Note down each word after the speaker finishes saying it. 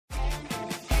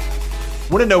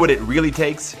Want to know what it really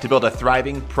takes to build a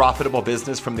thriving, profitable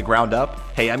business from the ground up?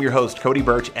 Hey, I'm your host, Cody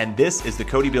Birch, and this is the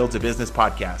Cody Builds a Business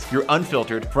podcast, your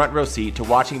unfiltered front row seat to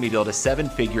watching me build a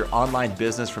 7-figure online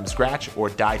business from scratch or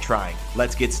die trying.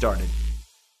 Let's get started.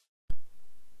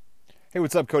 Hey,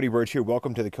 what's up? Cody Birch here.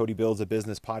 Welcome to the Cody Builds a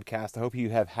Business podcast. I hope you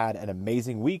have had an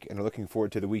amazing week and are looking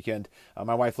forward to the weekend.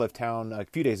 My wife left town a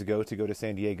few days ago to go to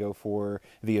San Diego for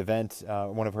the event,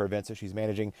 one of her events that she's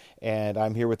managing, and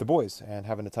I'm here with the boys and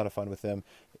having a ton of fun with them.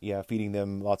 Yeah, feeding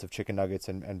them lots of chicken nuggets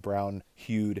and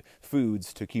brown-hued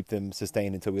foods to keep them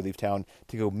sustained until we leave town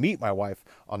to go meet my wife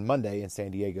on Monday in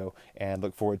San Diego and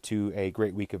look forward to a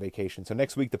great week of vacation. So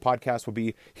next week, the podcast will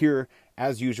be here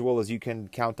as usual, as you can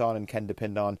count on and can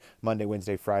depend on, Monday,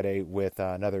 Wednesday, Friday, with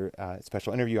another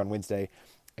special interview on Wednesday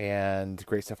and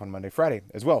great stuff on Monday, Friday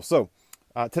as well. So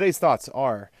today's thoughts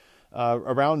are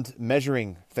around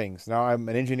measuring things. Now, I'm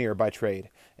an engineer by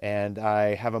trade, and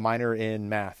I have a minor in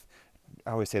math.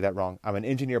 I always say that wrong. I'm an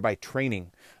engineer by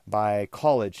training, by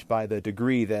college, by the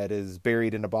degree that is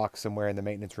buried in a box somewhere in the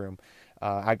maintenance room.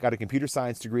 I got a computer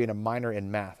science degree and a minor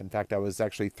in math. In fact, I was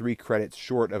actually 3 credits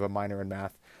short of a minor in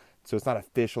math. So it's not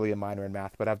officially a minor in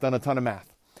math, but I've done a ton of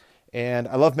math. And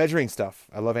I love measuring stuff.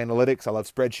 I love analytics. I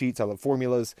love spreadsheets. I love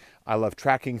formulas. I love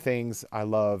tracking things.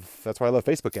 That's why I love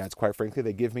Facebook ads, quite frankly.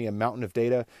 They give me a mountain of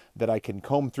data that I can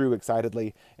comb through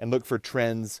excitedly and look for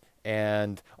trends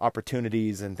and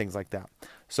opportunities and things like that.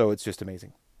 So it's just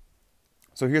amazing.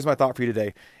 So here's my thought for you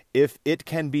today. If it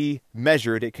can be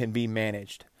measured, it can be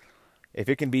managed. If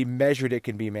it can be measured, it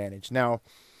can be managed. Now,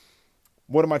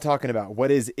 what am I talking about?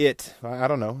 What is it? I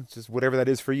don't know. It's just whatever that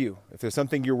is for you. If there's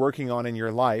something you're working on in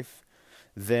your life,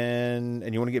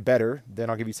 and you want to get better, then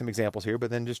I'll give you some examples here, but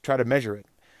then just try to measure it.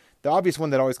 The obvious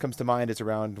one that always comes to mind is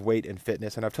around weight and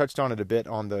fitness, and I've touched on it a bit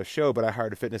on the show, but I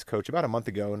hired a fitness coach about a month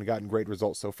ago and gotten great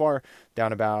results so far,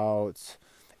 down about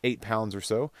 8 pounds or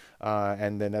so,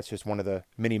 and then that's just one of the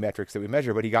many metrics that we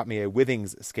measure. But he got me a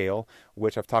Withings scale,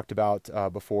 which I've talked about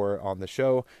before on the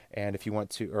show, and if you want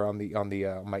to, or on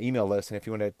my email list, and if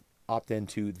you want to opt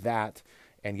into that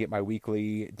and get my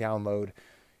weekly download,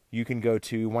 you can go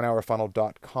to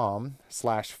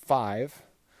onehourfunnel.com/5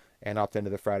 and opt into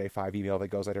the Friday 5 email that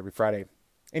goes out every Friday.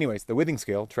 Anyways, the Withings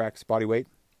scale tracks body weight,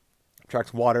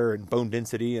 tracks water and bone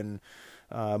density and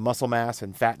muscle mass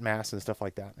and fat mass and stuff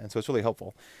like that. And so it's really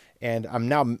helpful. And I'm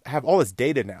now have all this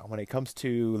data now when it comes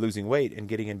to losing weight and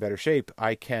getting in better shape.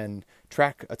 I can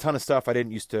track a ton of stuff I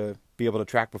didn't used to be able to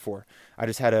track before. I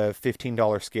just had a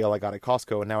 $15 scale I got at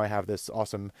Costco, and now I have this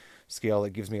awesome scale that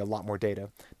gives me a lot more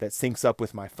data that syncs up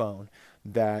with my phone,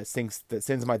 that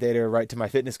sends my data right to my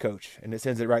fitness coach, and it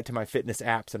sends it right to my fitness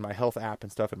apps and my health app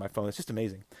and stuff in my phone. It's just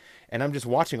amazing. And I'm just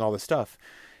watching all this stuff.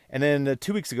 And then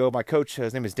 2 weeks ago, my coach,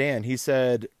 his name is Dan, he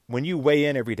said, when you weigh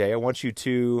in every day, I want you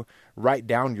to write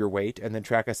down your weight and then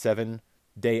track a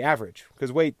 7-day average,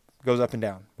 because weight goes up and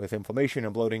down with inflammation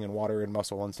and bloating and water and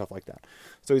muscle and stuff like that.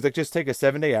 So he's like, just take a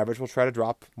 7-day average. We'll try to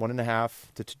drop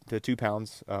 1.5 to 2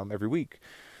 pounds every week.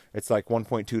 It's like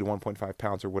 1.2 to 1.5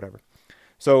 pounds or whatever.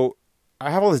 So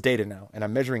I have all this data now, and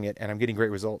I'm measuring it, and I'm getting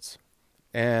great results.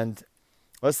 And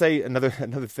let's say another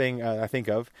thing I think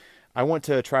of, I want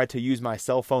to try to use my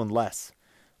cell phone less.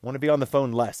 I want to be on the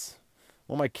phone less.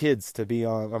 I want my kids to be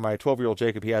on, or my 12-year-old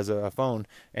Jacob, he has a phone,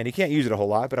 and he can't use it a whole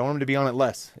lot, but I want him to be on it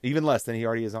less, even less than he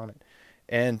already is on it.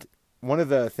 And one of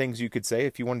the things you could say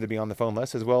if you wanted to be on the phone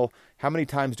less is, well, how many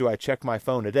times do I check my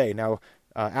phone a day? Now,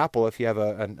 Apple, if you have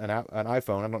an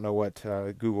iPhone, I don't know what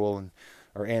Google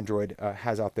or Android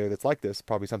has out there that's like this,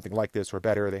 probably something like this or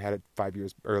better. They had it 5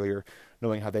 years earlier,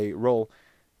 knowing how they roll.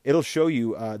 It'll show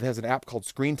you, it has an app called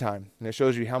Screen Time, and it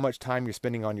shows you how much time you're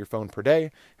spending on your phone per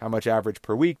day, how much average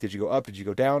per week, did you go up, did you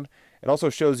go down? It also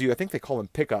shows you, I think they call them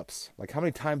pickups, like how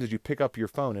many times did you pick up your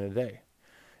phone in a day?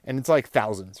 And it's like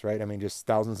thousands, right? I mean, just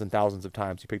thousands and thousands of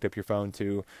times you picked up your phone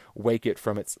to wake it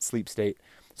from its sleep state.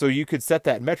 So you could set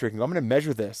that metric and go, I'm going to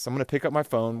measure this. I'm going to pick up my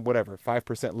phone, whatever,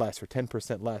 5% less or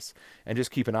 10% less, and just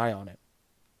keep an eye on it.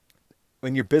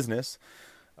 In your business,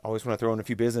 I always want to throw in a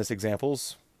few business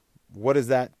examples. What is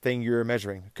that thing you're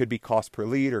measuring? It could be cost per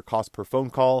lead or cost per phone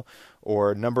call,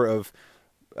 or number of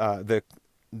the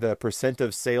percent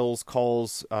of sales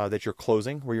calls that you're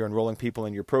closing, where you're enrolling people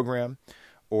in your program,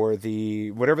 or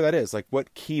the whatever that is, like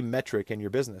what key metric in your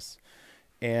business.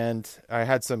 And I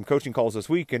had some coaching calls this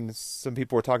week, and some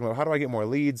people were talking about, how do I get more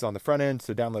leads on the front end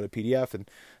to download a PDF? And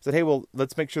I said, hey, well,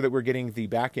 let's make sure that we're getting the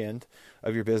back end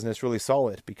of your business really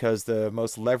solid, because the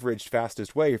most leveraged,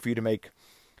 fastest way for you to make,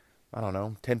 I don't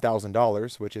know,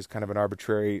 $10,000, which is kind of an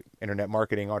arbitrary internet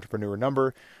marketing entrepreneur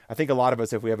number. I think a lot of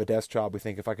us, if we have a desk job, we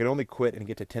think if I could only quit and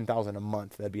get to $10,000 a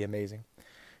month, that'd be amazing.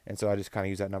 And so I just kind of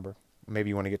use that number. Maybe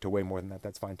you want to get to way more than that.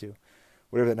 That's fine too.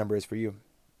 Whatever that number is for you.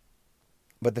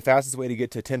 But the fastest way to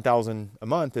get to 10,000 a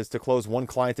month is to close one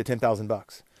client to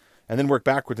 $10,000, and then work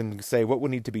backwards and say what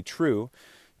would need to be true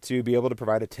to be able to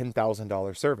provide a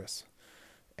 $10,000 service.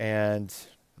 And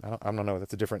I don't know.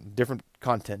 That's a different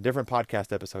content, different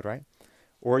podcast episode, right?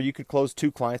 Or you could close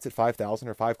 2 clients at 5,000,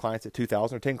 or 5 clients at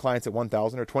 2,000, or 10 clients at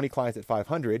 1,000, or 20 clients at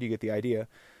 500. You get the idea.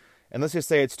 And let's just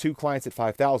say it's 2 clients at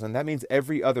 5,000. That means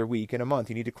every other week in a month,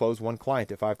 you need to close 1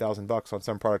 client at $5,000 on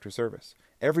some product or service.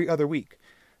 Every other week.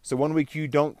 So one week you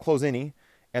don't close any,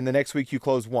 and the next week you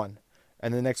close 1.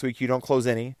 And the next week you don't close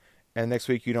any, and next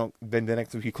week you don't, then the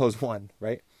next week you close 1,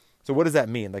 right? So what does that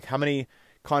mean? Like, how many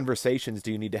conversations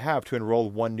do you need to have to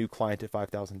enroll 1 new client at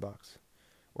 $5,000?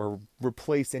 Or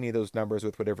replace any of those numbers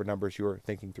with whatever numbers you're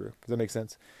thinking through. Does that make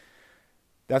sense?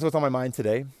 That's what's on my mind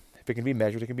today. If it can be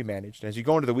measured, it can be managed. And as you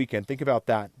go into the weekend, think about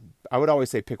that. I would always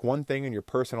say pick one thing in your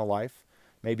personal life,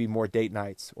 maybe more date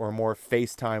nights or more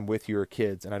FaceTime with your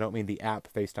kids. And I don't mean the app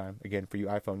FaceTime, again, for you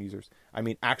iPhone users. I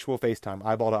mean actual FaceTime,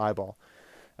 eyeball to eyeball.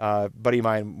 Buddy of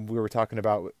mine, we were talking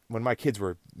about when my kids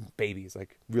were babies,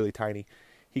 like really tiny.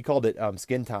 He called it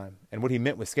skin time. And what he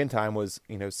meant with skin time was,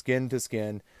 skin to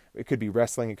skin. It could be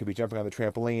wrestling. It could be jumping on the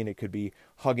trampoline. It could be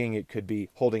hugging. It could be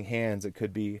holding hands. It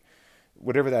could be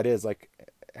whatever that is. Like,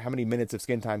 how many minutes of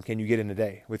skin time can you get in a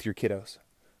day with your kiddos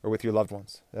or with your loved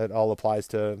ones? That all applies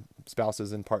to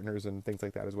spouses and partners and things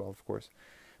like that as well, of course.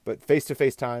 But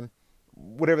face-to-face time,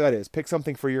 whatever that is, pick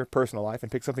something for your personal life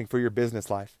and pick something for your business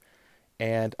life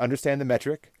and understand the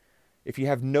metric. If you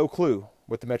have no clue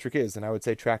what the metric is, then I would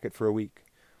say track it for a week.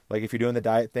 Like if you're doing the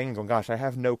diet thing and going, gosh, I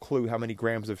have no clue how many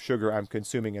grams of sugar I'm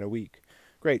consuming in a week.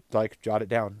 Great. Like, jot it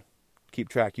down. Keep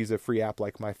track. Use a free app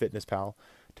like MyFitnessPal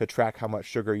to track how much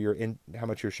sugar how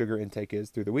much your sugar intake is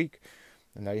through the week.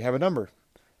 And now you have a number.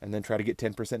 And then try to get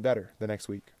 10% better the next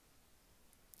week.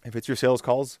 If it's your sales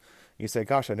calls, you say,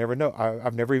 gosh, I never know.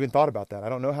 I've never even thought about that. I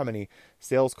don't know how many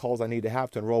sales calls I need to have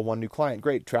to enroll 1 new client.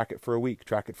 Great. Track it for a week.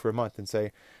 Track it for a month and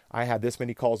say, I had this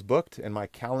many calls booked in my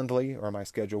Calendly or my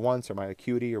Schedule Once or my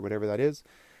Acuity or whatever that is.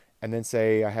 And then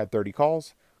say I had 30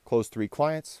 calls, closed 3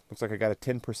 clients. Looks like I got a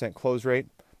 10% close rate.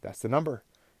 That's the number.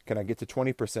 Can I get to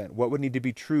 20%? What would need to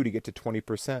be true to get to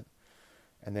 20%?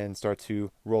 And then start to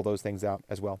roll those things out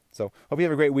as well. So hope you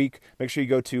have a great week. Make sure you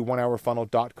go to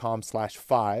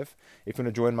onehourfunnel.com/5 if you want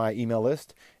to join my email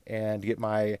list and get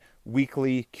my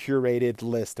weekly curated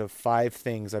list of 5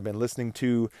 things I've been listening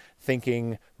to,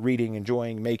 thinking, reading,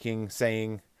 enjoying, making,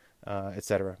 saying,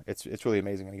 etc. It's really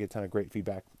amazing. I get a ton of great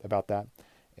feedback about that.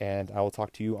 And I will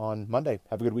talk to you on Monday.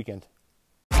 Have a good weekend.